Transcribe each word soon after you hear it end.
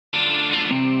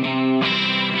This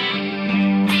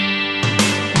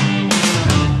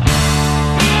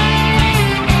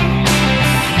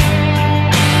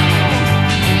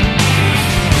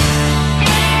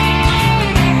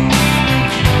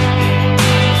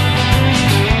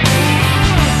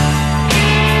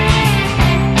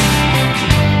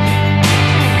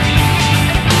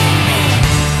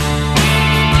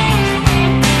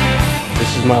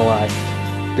is my life.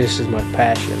 This is my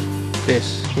passion.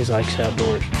 This is Ike's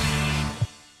Outdoors.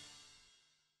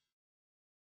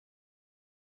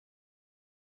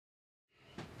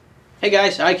 Hey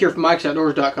guys, Ike here from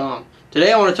IkesOutdoors.com.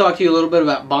 Today I want to talk to you a little bit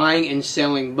about buying and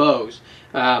selling bows.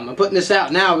 I'm putting this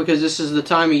out now because this is the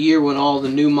time of year when all the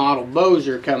new model bows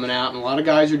are coming out, and a lot of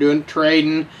guys are doing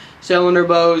trading, selling their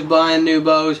bows, buying new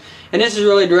bows, and this is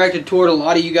really directed toward a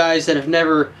lot of you guys that have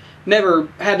never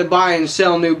had to buy and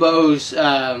sell new bows,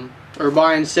 or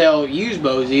buy and sell used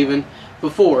bows even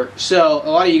before. So a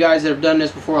lot of you guys that have done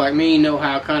this before, like me, know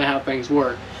how things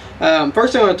work.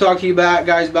 First thing I want to talk to you about,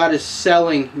 guys, is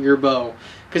selling your bow,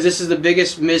 because this is the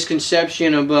biggest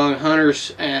misconception among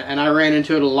hunters, and I ran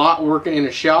into it a lot working in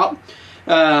a shop.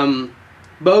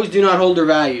 Bows do not hold their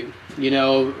value. You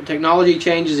know, technology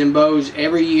changes in bows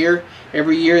every year.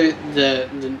 Every year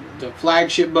the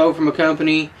flagship bow from a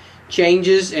company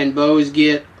changes and bows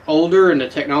get older and the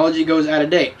technology goes out of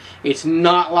date. It's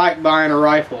not like buying a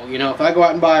rifle. You know, if I go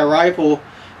out and buy a rifle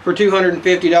for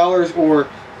 $250 or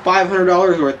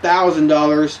 $500 or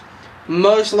 $1,000,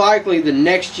 most likely the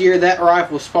next year that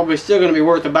rifle is probably still going to be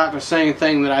worth about the same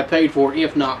thing that I paid for,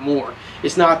 if not more.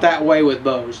 It's not that way with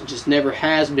bows. It just never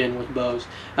has been with bows.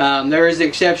 There is an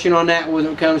exception on that when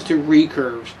it comes to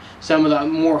recurves. Some of the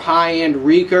more high-end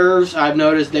recurves, I've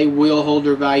noticed they will hold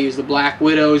their values. The Black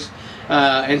Widows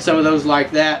and some of those like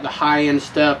that, the high-end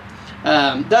stuff,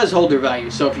 does hold their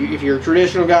value. So if you're a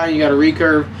traditional guy and you got a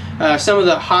recurve, some of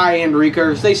the high-end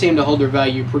recurves, they seem to hold their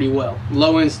value pretty well.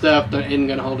 Low-end stuff that isn't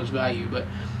going to hold its value. But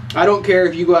I don't care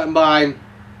if you go out and buy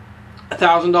a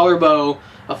 $1,000 bow,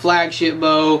 a flagship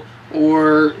bow,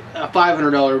 or a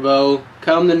 $500 bow.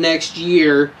 Come the next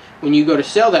year, when you go to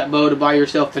sell that bow to buy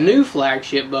yourself a new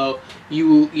flagship bow,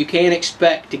 you can't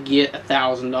expect to get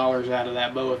 $1,000 out of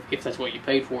that bow if that's what you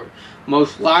paid for it.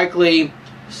 Most likely,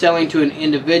 selling to an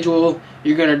individual,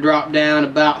 you're going to drop down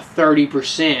about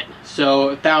 30%. So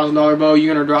a $1,000 bow,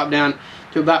 you're going to drop down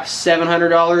to about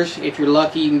 $700. If you're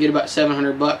lucky, you can get about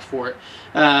 $700 for it.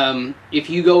 If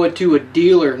you go to a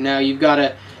dealer, now you've got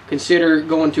to consider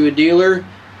going to a dealer.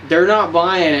 They're not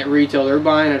buying at retail, they're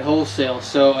buying at wholesale.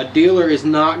 So a dealer is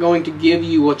not going to give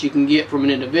you what you can get from an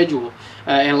individual.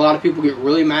 And a lot of people get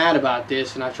really mad about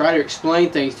this, and I try to explain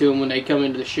things to them when they come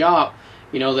into the shop.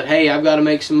 You know, that, hey, I've got to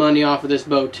make some money off of this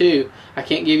bow too. I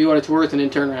can't give you what it's worth and then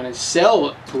turn around and sell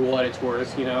it for what it's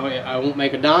worth. You know, I won't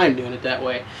make a dime doing it that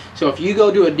way. So if you go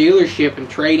to a dealership and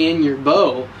trade in your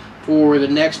bow for the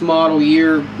next model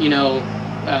year, you know,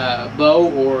 bow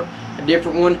or a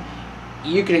different one,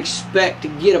 you can expect to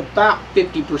get about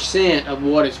 50% of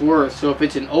what it's worth. So if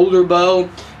it's an older bow,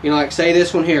 you know, like say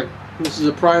this one here. This is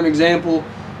a prime example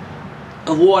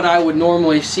of what I would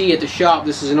normally see at the shop.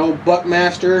 This is an old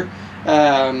Buckmaster,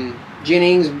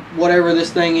 Jennings, whatever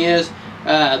this thing is,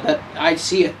 that I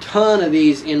see a ton of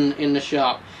these in the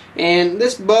shop. And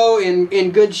this bow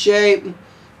in good shape,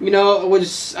 you know,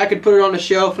 I could put it on the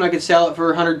shelf and I could sell it for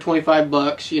 125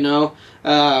 bucks, you know,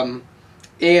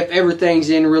 if everything's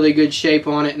in really good shape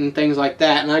on it and things like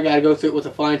that. And I got to go through it with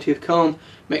a fine-tooth comb,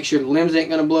 make sure the limbs ain't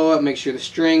going to blow up, make sure the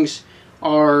strings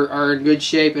are in good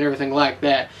shape and everything like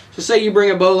that. So say you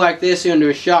bring a bow like this into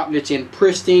a shop that's in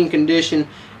pristine condition,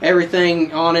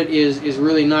 everything on it is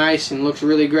really nice and looks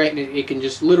really great, and it can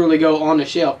just literally go on the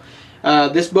shelf.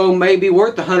 This bow may be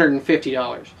worth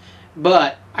 $150,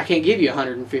 but I can't give you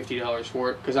 $150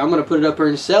 for it because I'm going to put it up here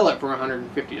and sell it for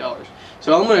 $150.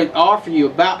 So I'm going to offer you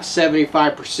about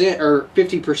 75% or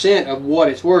 50% of what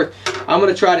it's worth. I'm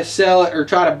going to try to sell it or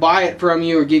try to buy it from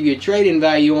you or give you a trade-in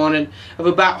value on it of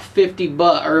about 50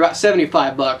 bucks or about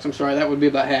 75 bucks. I'm sorry, that would be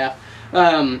about half.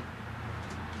 And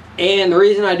the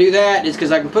reason I do that is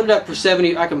because I can put it up for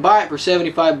I can buy it for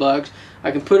 75 bucks. I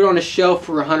can put it on a shelf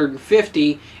for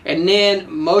 150, and then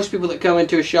most people that come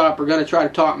into a shop are going to try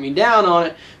to talk me down on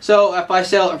it. So if I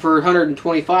sell it for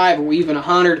 125 or even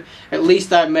 100, at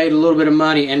least I've made a little bit of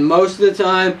money. And most of the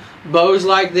time, bows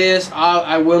like this,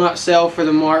 I will not sell for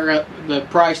the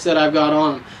price that I've got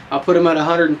on them. I'll put them at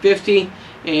 150,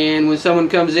 and when someone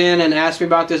comes in and asks me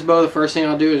about this bow, the first thing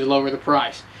I'll do is lower the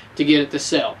price to get it to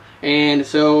sell. And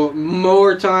so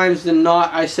more times than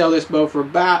not, I sell this bow for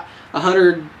about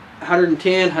 100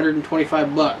 110,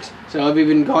 125 bucks. So I've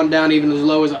even gone down even as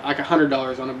low as like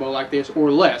 $100 on a bow like this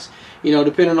or less, you know,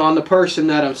 depending on the person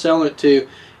that I'm selling it to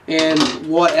and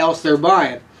what else they're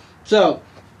buying. So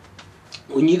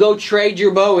when you go trade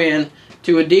your bow in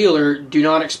to a dealer, do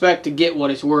not expect to get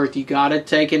what it's worth. You got to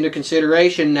take into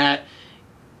consideration that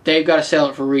they've got to sell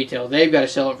it for retail. They've got to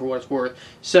sell it for what it's worth.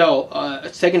 So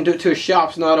taking it to a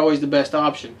shop's not always the best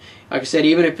option. Like I said,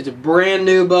 even if it's a brand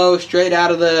new bow, straight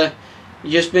out of the,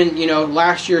 just been, you know,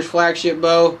 last year's flagship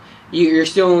bow, you're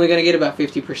still only going to get about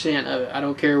 50% of it. I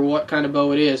don't care what kind of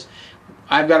bow it is.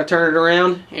 I've got to turn it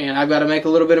around, and I've got to make a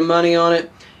little bit of money on it,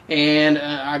 and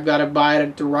I've got to buy it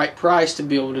at the right price to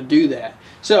be able to do that.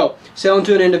 So, selling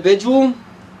to an individual,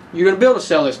 you're going to be able to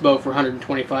sell this bow for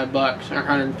 125 bucks or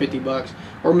 150 bucks,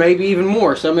 or maybe even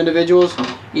more. Some individuals,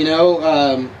 you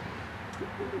know,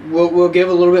 will give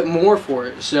a little bit more for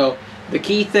it. So the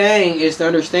key thing is to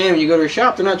understand when you go to a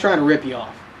shop, they're not trying to rip you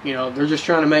off. You know, they're just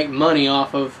trying to make money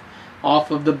off of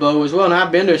the bow as well. And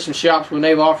I've been to some shops when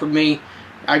they've offered me,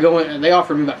 they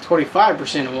offered me about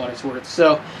 25% of what it's worth.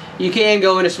 So you can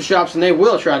go into some shops and they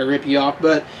will try to rip you off,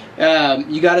 but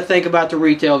you got to think about the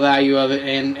retail value of it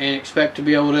and expect to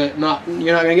be able to you're not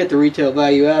going to get the retail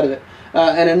value out of it.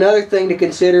 And another thing to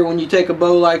consider when you take a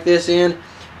bow like this in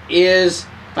is,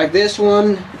 like this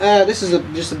one, this is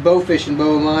just a bow fishing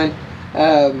bow of mine.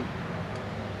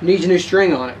 Needs a new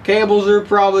string on it. Cables are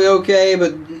probably okay,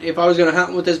 but if I was going to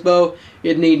hunt with this bow,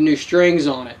 it'd need new strings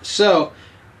on it. So,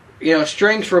 you know,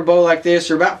 strings for a bow like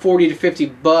this are about 40 to 50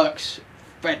 bucks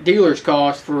at dealer's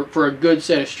cost for a good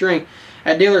set of string.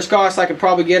 At dealer's cost, I could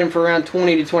probably get them for around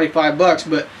 20 to 25 bucks,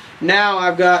 but now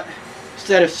I've got,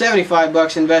 instead of 75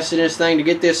 bucks invested in this thing to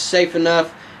get this safe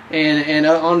enough and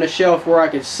on the shelf where I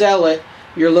could sell it,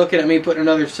 you're looking at me putting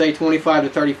another, say,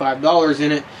 $25 to $35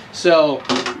 in it. So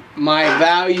my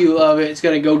value of it is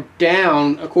going to go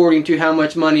down according to how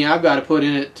much money I've got to put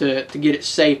in it to get it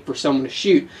safe for someone to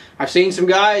shoot. I've seen some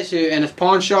guys who, and the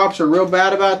pawn shops are real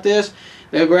bad about this.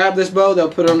 They'll grab this bow, they'll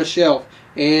put it on the shelf,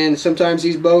 and sometimes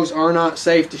these bows are not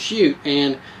safe to shoot.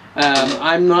 And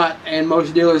I'm not, and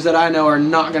most dealers that I know are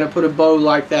not going to put a bow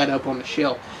like that up on the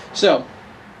shelf. So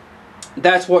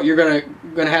that's what you're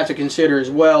gonna have to consider as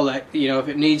well. That, you know, if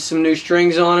it needs some new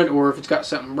strings on it or if it's got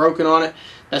something broken on it,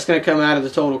 that's going to come out of the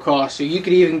total cost. So you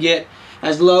could even get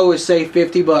as low as, say,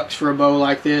 50 bucks for a bow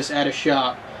like this at a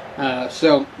shop.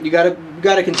 So you got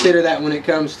to consider that when it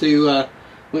comes to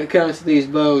these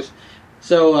bows.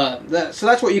 So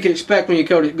that's what you can expect when you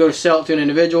go to sell it to an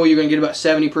individual. You're going to get about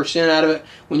 70% out of it.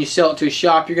 When you sell it to a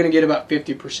shop, you're going to get about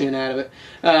 50% out of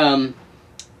it.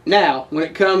 Now, when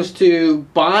it comes to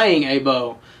buying a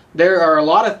bow, there are a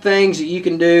lot of things that you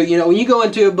can do. You know, when you go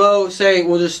into a bow, say,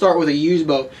 we'll just start with a used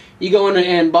bow. You go in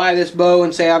and buy this bow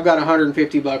and say, I've got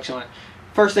 150 bucks on it.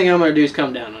 First thing I'm going to do is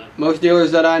come down on it. Most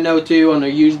dealers that I know too on their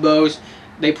used bows,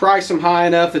 they price them high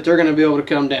enough that they're going to be able to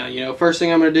come down. You know, first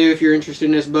thing I'm going to do if you're interested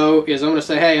in this bow is I'm going to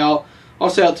say, hey, I'll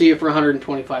sell it to you for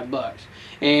 125 bucks.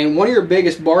 And one of your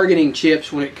biggest bargaining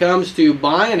chips when it comes to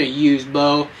buying a used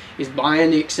bow is buying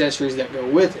the accessories that go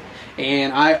with it.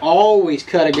 And I always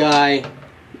cut a guy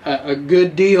a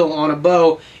good deal on a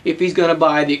bow if he's going to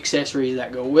buy the accessories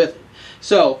that go with it.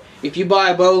 So if you buy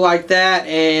a bow like that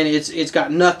and it's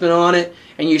got nothing on it,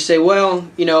 and you say, well,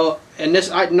 you know, and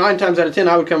this 9 times out of 10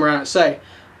 I would come around and say,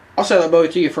 I'll sell that bow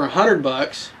to you for 100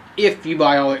 bucks if you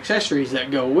buy all the accessories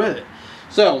that go with it.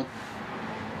 So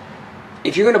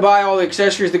if you're going to buy all the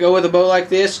accessories that go with a bow like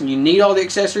this, and you need all the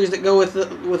accessories that go with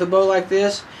a bow like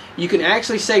this, you can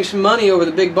actually save some money over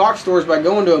the big box stores by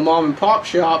going to a mom and pop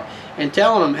shop and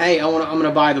telling them, hey, I'm going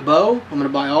to buy the bow, I'm going to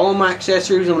buy all of my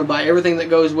accessories, I'm going to buy everything that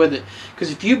goes with it.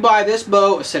 Because if you buy this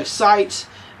bow, a set of sights,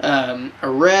 a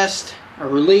rest, a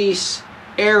release,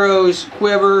 arrows,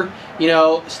 quiver, you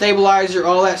know, stabilizer,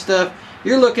 all that stuff,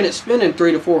 you're looking at spending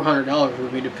 $300 to $400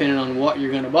 with me, depending on what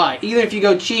you're going to buy. Even if you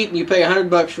go cheap and you pay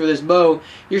 100 bucks for this bow,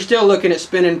 you're still looking at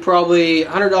spending probably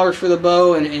 $100 for the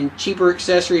bow and cheaper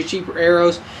accessories, cheaper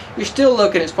arrows. You're still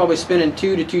looking at probably spending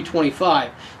 $200 to $225.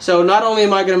 So not only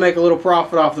am I going to make a little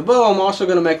profit off the bow, I'm also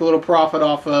going to make a little profit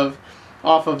off of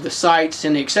the sights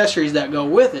and the accessories that go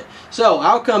with it. So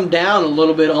I'll come down a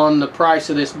little bit on the price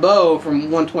of this bow from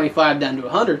 $125 down to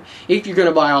 $100 if you're going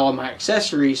to buy all of my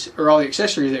accessories or all the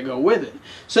accessories that go with it.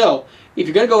 So if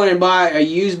you're going to go in and buy a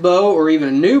used bow or even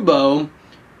a new bow,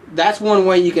 that's one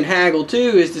way you can haggle too,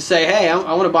 is to say, hey,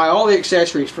 I want to buy all the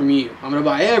accessories from you. I'm going to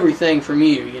buy everything from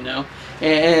you, you know.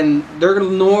 And they're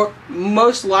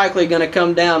most likely going to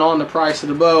come down on the price of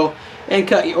the bow and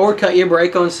cut you a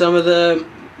break on some of the,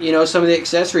 you know, some of the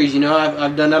accessories. You know,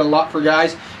 I've done that a lot for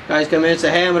guys. Guys come in and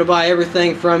say, hey, I'm going to buy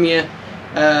everything from you,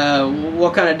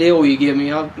 what kind of deal will you give me?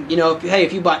 You know, hey,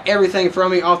 if you buy everything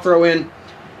from me, I'll throw in,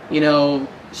 you know,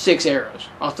 6 arrows.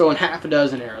 I'll throw in half a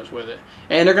dozen arrows with it.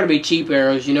 And they're going to be cheap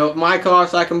arrows. You know, at my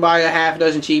cost, I can buy a half a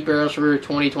dozen cheap arrows for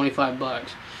 20, 25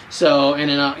 bucks. So, and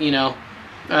then, you know,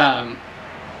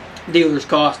 dealer's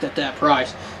cost at that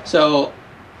price. So,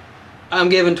 I'm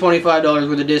giving $25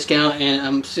 with a discount,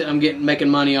 and I'm making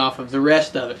money off of the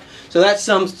rest of it. So that's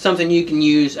something you can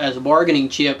use as a bargaining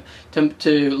chip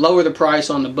to lower the price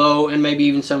on the bow, and maybe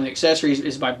even some of the accessories,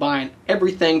 is by buying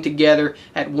everything together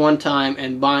at one time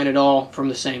and buying it all from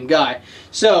the same guy.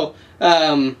 So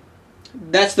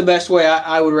that's the best way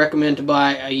I would recommend to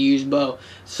buy a used bow.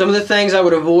 Some of the things I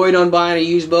would avoid on buying a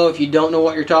used bow, if you don't know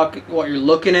what you're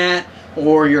looking at,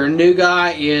 or you're a new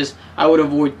guy, is I would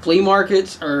avoid flea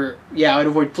markets. I would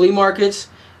avoid flea markets.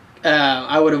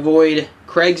 I would avoid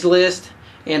Craigslist,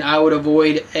 and I would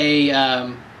avoid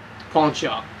a pawn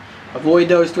shop. Avoid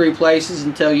those 3 places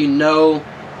until you know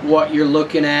what you're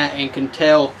looking at and can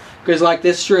tell. Because like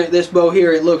this bow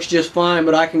here, it looks just fine,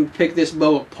 but I can pick this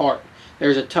bow apart.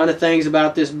 There's a ton of things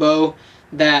about this bow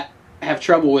that have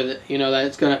trouble with it. You know, that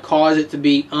it's going to cause it to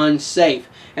be unsafe.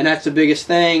 And that's the biggest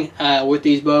thing with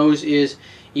these bows, is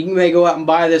you may go out and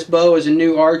buy this bow as a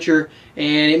new archer,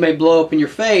 and it may blow up in your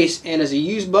face. And as a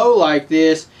used bow like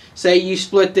this, say you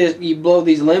split this, you blow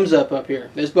these limbs up here,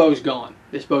 this bow's gone.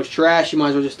 This bow's trash. You might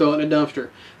as well just throw it in a dumpster,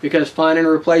 because finding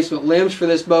replacement limbs for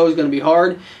this bow is going to be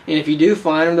hard. And if you do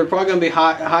find them, they're probably going to be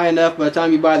high enough by the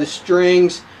time you buy the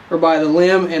strings, or buy the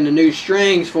limb and the new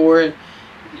strings for it,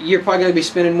 you're probably going to be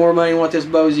spending more money than what this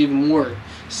bow is even worth.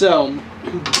 So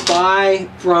buy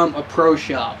from a pro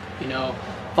shop. You know,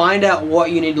 find out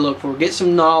what you need to look for. Get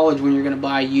some knowledge when you're going to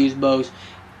buy used bows.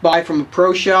 Buy from a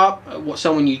pro shop,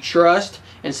 someone you trust,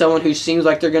 and someone who seems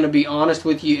like they're going to be honest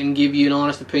with you and give you an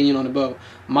honest opinion on a bow.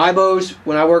 My bows,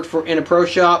 when I worked in a pro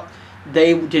shop,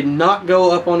 they did not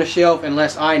go up on a shelf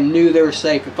unless I knew they were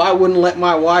safe. If I wouldn't let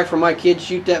my wife or my kids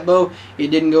shoot that bow, it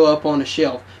didn't go up on a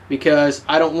shelf, because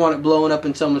I don't want it blowing up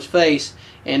in someone's face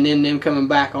and then them coming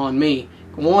back on me.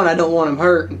 1, I don't want them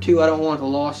hurt, and 2, I don't want the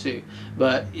lawsuit.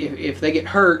 But if they get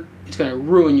hurt, it's going to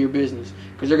ruin your business,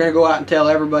 because they're going to go out and tell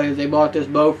everybody that they bought this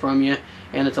bow from you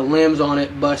and that the limbs on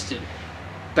it busted.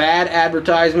 Bad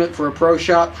advertisement for a pro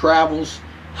shop travels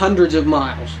hundreds of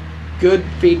miles. Good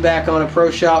feedback on a pro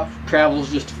shop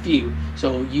travels just a few.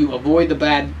 So you avoid the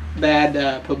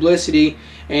bad publicity,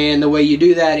 and the way you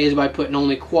do that is by putting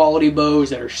only quality bows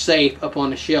that are safe up on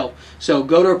the shelf. So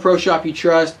go to a pro shop you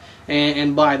trust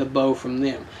and buy the bow from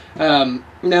them.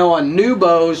 Now on new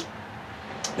bows,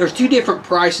 there's 2 different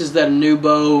prices that a new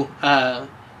bow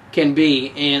can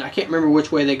be, and I can't remember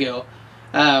which way they go.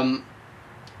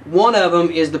 One of them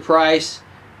is the price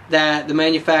that the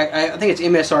I think it's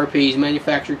MSRP's,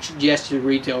 manufacturer suggested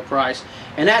retail price,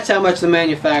 and that's how much the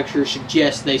manufacturer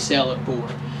suggests they sell it for.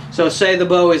 So say the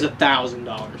bow is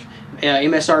 $1,000.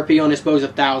 MSRP on this bow is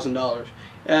 $1,000.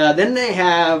 Then they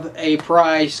have a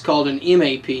price called an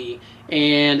MAP,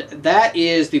 and that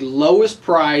is the lowest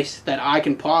price that I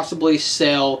can possibly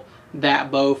sell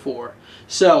that bow for.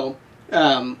 So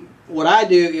what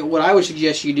I would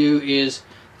suggest you do is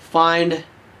find,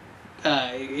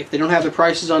 if they don't have the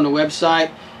prices on the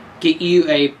website, get you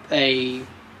the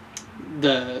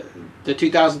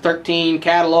 2013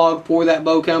 catalog for that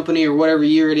bow company, or whatever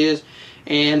year it is,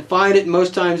 and find it.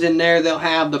 Most times in there they'll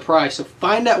have the price. So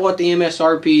find out what the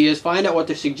MSRP is, find out what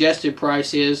the suggested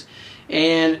price is,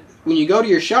 and when you go to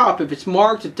your shop, if it's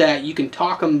marked at that, you can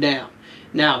talk them down.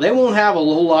 Now, they won't have a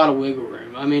whole lot of wiggle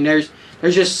room. I mean, there's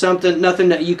just nothing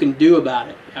that you can do about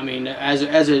it. I mean, as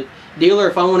a dealer,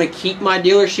 if I want to keep my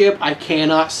dealership, I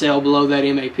cannot sell below that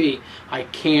MAP. I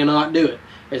cannot do it.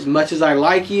 As much as I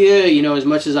like you, you know, as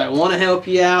much as I want to help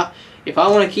you out, if I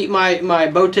want to keep my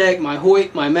Bowtech, my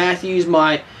Hoyt, my Matthews,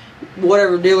 my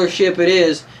whatever dealership it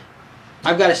is,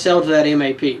 I've got to sell to that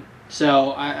MAP.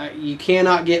 So you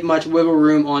cannot get much wiggle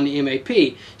room on the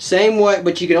MAP. Same way,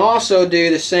 but you can also do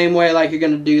the same way like you're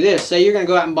going to do this. Say you're going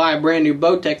to go out and buy a brand new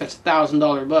Bowtech that's a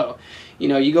 $1,000 bow. You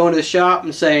know, you go into the shop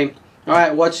and say, all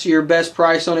right, what's your best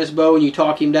price on this bow? And you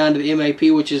talk him down to the MAP,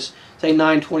 which is, say,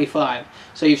 $925.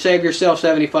 So you've saved yourself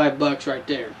 $75 right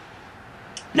there.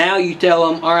 Now you tell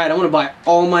them, all right, I want to buy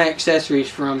all my accessories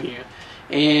from you.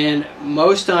 And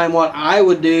most time what I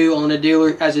would do on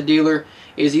as a dealer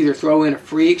is either throw in a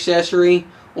free accessory,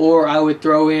 or I would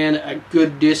throw in a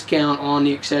good discount on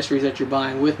the accessories that you're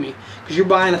buying with me. Because you're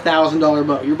buying a $1,000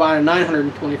 bow, you're buying a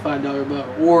 $925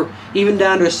 bow, or even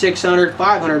down to a $600,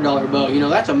 $500 bow. You know,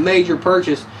 that's a major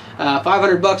purchase.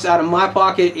 $500 out of my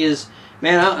pocket is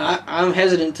man, I'm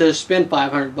hesitant to spend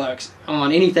 500 bucks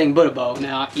on anything but a bow.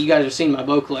 Now, you guys have seen my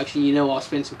bow collection. You know I'll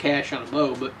spend some cash on a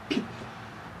bow, but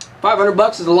 500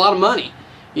 bucks is a lot of money.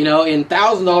 You know, and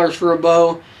 $1,000 for a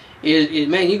bow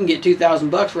man, you can get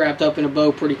 2,000 bucks wrapped up in a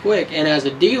bow pretty quick. And as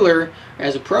a dealer,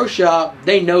 as a pro shop,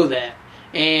 they know that,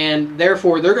 and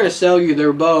therefore they're going to sell you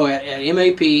their bow at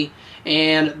MAP,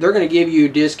 and they're going to give you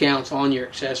discounts on your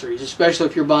accessories, especially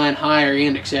if you're buying higher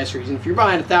end accessories. And if you're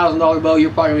buying a $1,000 bow,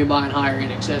 you're probably going to be buying higher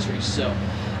end accessories. So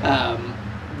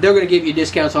they're going to give you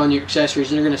discounts on your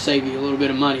accessories, and they're going to save you a little bit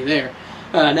of money there.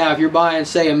 Now, if you're buying,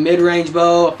 say, a mid-range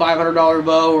bow, a $500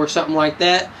 bow, or something like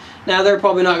that, now they're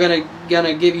probably not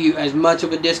gonna give you as much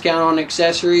of a discount on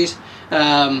accessories,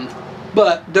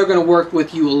 but they're gonna work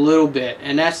with you a little bit,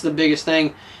 and that's the biggest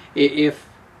thing. If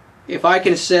I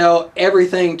can sell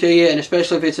everything to you, and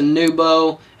especially if it's a new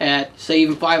bow at, say,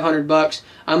 even 500 bucks,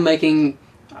 I'm making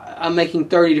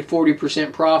 30 to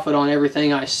 40% profit on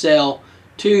everything I sell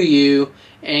to you,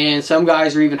 and some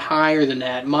guys are even higher than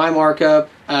that. My markup,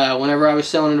 whenever I was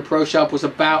selling in a pro shop, was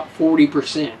about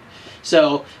 40%.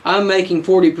 So I'm making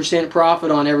 40%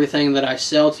 profit on everything that I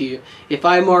sell to you. If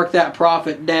I mark that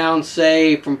profit down,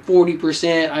 say from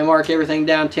 40%, I mark everything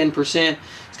down 10%,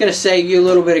 it's going to save you a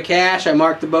little bit of cash. I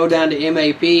mark the bow down to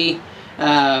MAP,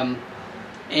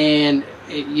 and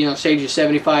it, you know, saves you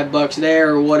 75 bucks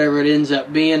there, or whatever it ends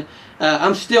up being.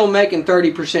 I'm still making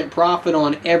 30% profit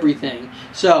on everything.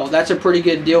 So that's a pretty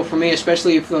good deal for me,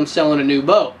 especially if I'm selling a new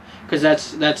bow, because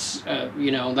that's you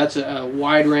know, that's a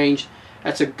wide range.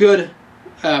 That's a good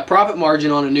profit margin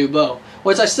on a new bow.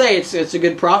 Once I say it's a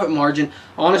good profit margin,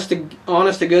 honest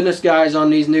to goodness, guys,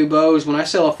 on these new bows, when I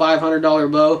sell a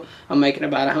 $500 bow, I'm making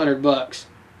about 100 bucks.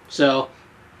 So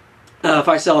if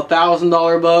I sell a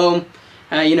 $1,000 bow,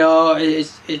 you know,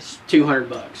 it's 200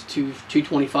 bucks,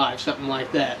 225, something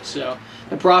like that. So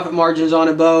the profit margins on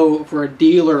a bow for a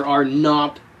dealer are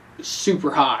not super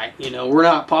high. You know, we're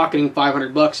not pocketing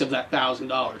 500 bucks of that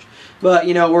 $1,000, but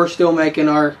you know, we're still making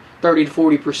our 30 to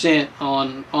 40%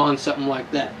 on something like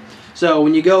that. So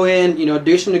when you go in, you know,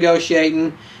 do some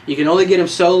negotiating. You can only get them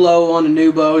so low on the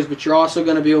new bows, but you're also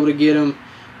going to be able to get them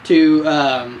to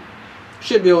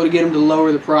should be able to get them to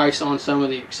lower the price on some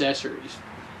of the accessories.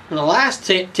 And the last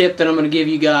tip that I'm going to give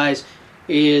you guys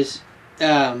is,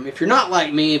 if you're not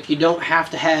like me, if you don't have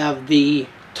to have the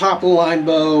top of the line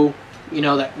bow, you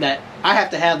know, that I have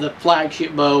to have the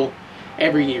flagship bow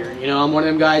every year. You know, I'm one of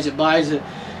them guys that buys it.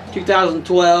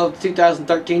 2012,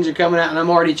 2013s are coming out, and I'm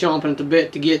already chomping at the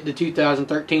bit to get the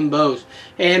 2013 bows.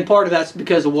 And part of that's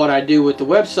because of what I do with the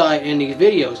website and these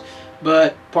videos,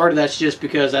 but part of that's just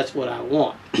because that's what I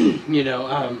want. You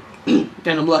know, and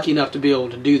I'm lucky enough to be able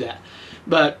to do that.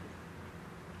 But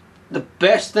the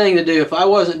best thing to do, if I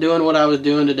wasn't doing what I was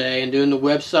doing today and doing the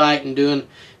website and doing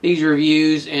these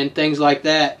reviews and things like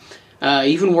that,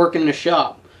 even working in a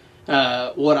shop,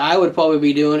 what I would probably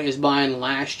be doing is buying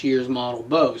last year's model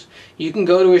bows. You can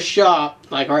go to a shop,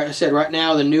 like I said, right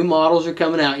now the new models are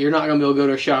coming out. You're not going to be able to go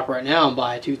to a shop right now and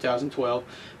buy a 2012,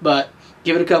 but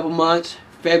give it a couple months,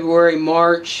 February,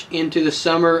 March, into the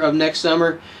summer of next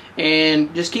summer,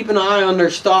 and just keep an eye on their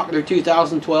stock, their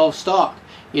 2012 stock.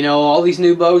 You know, all these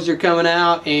new bows are coming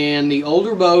out, and the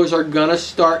older bows are going to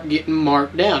start getting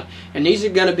marked down. And these are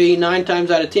going to be 9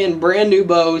 times out of 10 brand new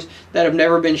bows that have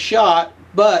never been shot,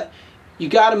 but you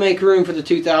got to make room for the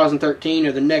 2013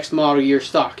 or the next model year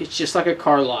stock. It's just like a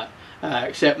car lot,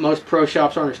 except most pro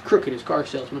shops aren't as crooked as car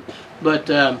salesmen. But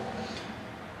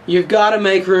you've got to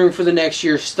make room for the next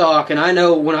year's stock. And I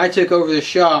know when I took over the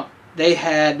shop, they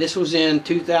had, this was in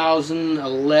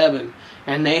 2011,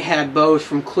 and they had bows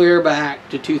from clear back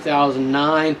to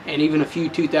 2009 and even a few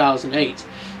 2008s.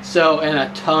 So, and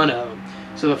a ton of them.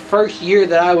 So the first year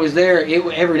that I was there,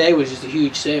 every day was just a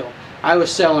huge sale. I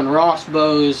was selling Ross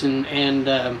bows and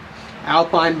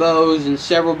Alpine bows and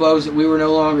several bows that we were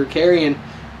no longer carrying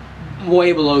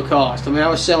way below cost. I mean, I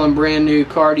was selling brand new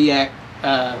Cardiac,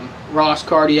 Ross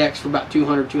Cardiacs for about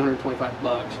 200, 225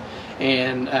 bucks.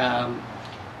 And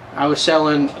I was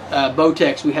selling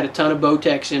Bowtex. We had a ton of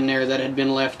Bowtex in there that had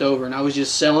been left over, and I was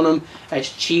just selling them as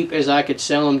cheap as I could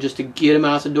sell them just to get them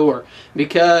out the door,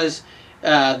 because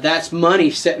that's money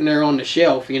sitting there on the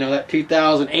shelf. You know, that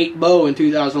 2008 bow in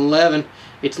 2011,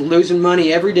 it's losing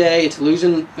money every day. It's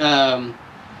losing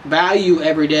value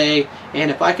every day.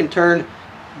 And if I can turn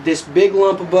this big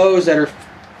lump of bows that are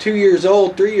 2 years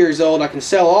old, 3 years old, I can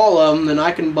sell all of them, then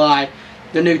I can buy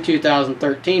the new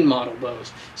 2013 model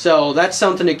bows. So that's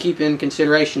something to keep in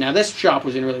consideration. Now, this shop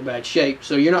was in really bad shape,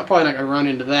 so you're probably not going to run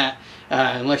into that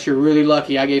unless you're really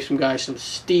lucky. I gave some guys some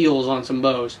steals on some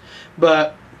bows.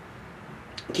 But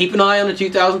keep an eye on the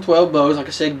 2012 bows. Like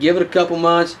I said, give it a couple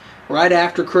months, right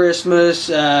after Christmas,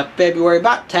 February,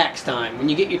 about tax time. When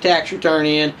you get your tax return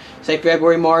in, say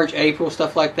February, March, April,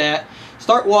 stuff like that,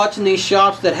 start watching these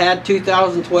shops that had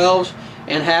 2012s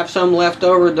and have some left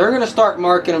over. They're going to start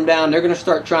marking them down. They're going to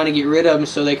start trying to get rid of them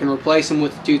so they can replace them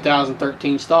with the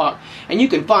 2013 stock. And you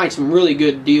can find some really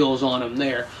good deals on them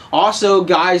there. Also,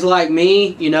 guys like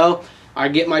me, you know, I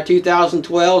get my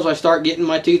 2012s, I start getting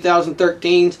my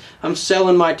 2013s. I'm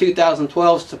selling my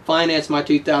 2012s to finance my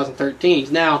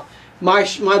 2013s. Now, my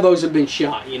bows have been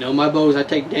shot. You know, my bows, I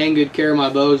take dang good care of my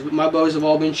bows, but my bows have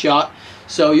all been shot.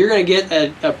 So you're going to get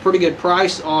a pretty good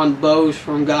price on bows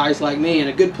from guys like me. And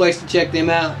a good place to check them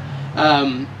out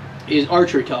is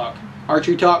Archery Talk.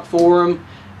 Archery Talk forum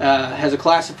has a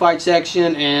classified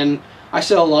section, and I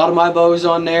sell a lot of my bows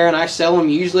on there, and I sell them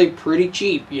usually pretty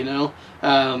cheap, you know,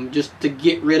 just to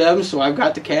get rid of them, so I've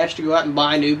got the cash to go out and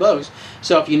buy new bows.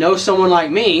 So if you know someone like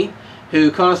me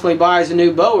who constantly buys a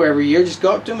new bow every year, just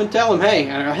go up to them and tell them, hey,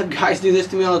 I have guys do this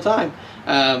to me all the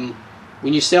time.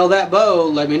 When you sell that bow,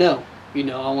 let me know. You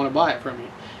know, I want to buy it from you.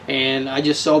 And I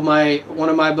just sold one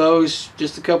of my bows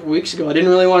just a couple weeks ago. I didn't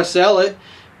really want to sell it,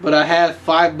 but I have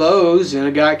 5 bows, and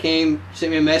a guy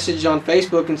sent me a message on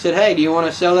Facebook and said, hey, do you want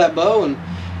to sell that bow? And,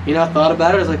 you know, I thought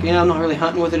about it. I was like, yeah, I'm not really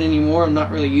hunting with it anymore. I'm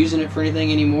not really using it for anything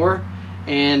anymore.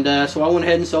 And so I went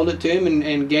ahead and sold it to him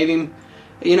and gave him,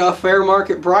 you know, a fair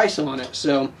market price on it.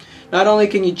 So not only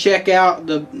can you check out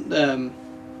the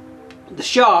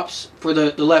shops for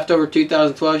the leftover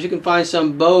 2012s, you can find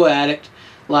some bow addict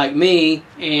like me,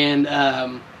 and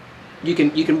you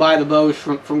can buy the bows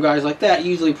from guys like that,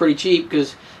 usually pretty cheap,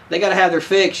 because they got to have their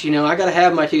fix. You know, I got to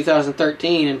have my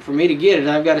 2013, and for me to get it,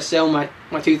 I've got to sell my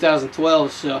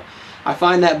 2012. So I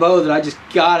find that bow that I just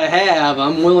got to have,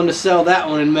 I'm willing to sell that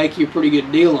one and make you a pretty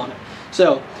good deal on it.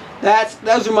 So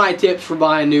those are my tips for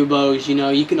buying new bows. You know,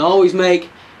 you can always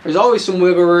there's always some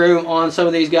wiggle room on some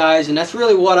of these guys, and that's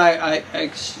really what I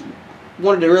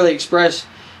wanted to really express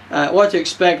what to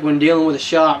expect when dealing with a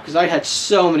shop, because I had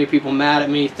so many people mad at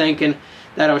me thinking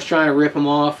that I was trying to rip them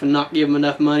off and not give them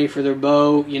enough money for their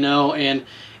bow, you know, and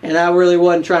I really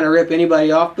wasn't trying to rip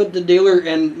anybody off, but the dealer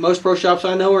and most pro shops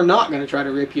I know are not going to try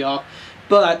to rip you off,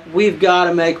 but we've got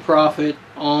to make profit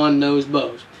on those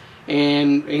bows.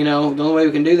 And, you know, the only way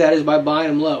we can do that is by buying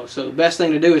them low. So the best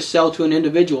thing to do is sell to an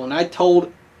individual. And I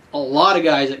told a lot of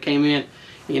guys that came in,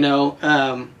 you know,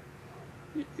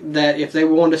 that if they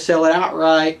wanted to sell it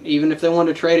outright, even if they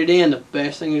wanted to trade it in, the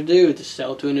best thing to do is to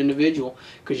sell to an individual,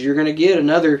 because you're going to get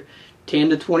another 10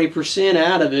 to 20%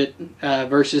 out of it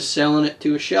versus selling it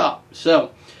to a shop.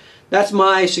 So that's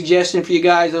my suggestion for you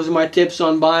guys. Those are my tips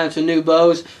on buying some new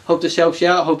bows. Hope this helps you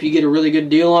out. Hope you get a really good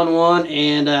deal on one.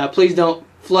 And please don't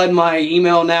flood my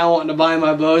email now wanting to buy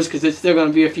my bows, because it's still going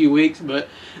to be a few weeks. But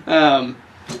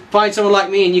find someone like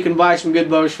me and you can buy some good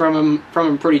bows from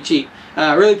them pretty cheap.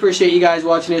 Really appreciate you guys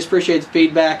watching this. Appreciate the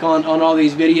feedback on all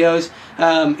these videos.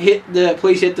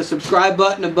 Please hit the subscribe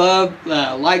button above.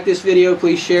 Like this video.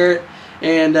 Please share it.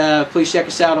 And please check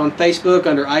us out on Facebook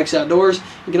under Ike's Outdoors.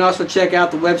 You can also check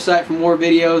out the website for more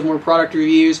videos, more product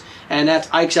reviews, and that's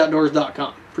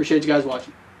IkesOutdoors.com. Appreciate you guys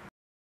watching.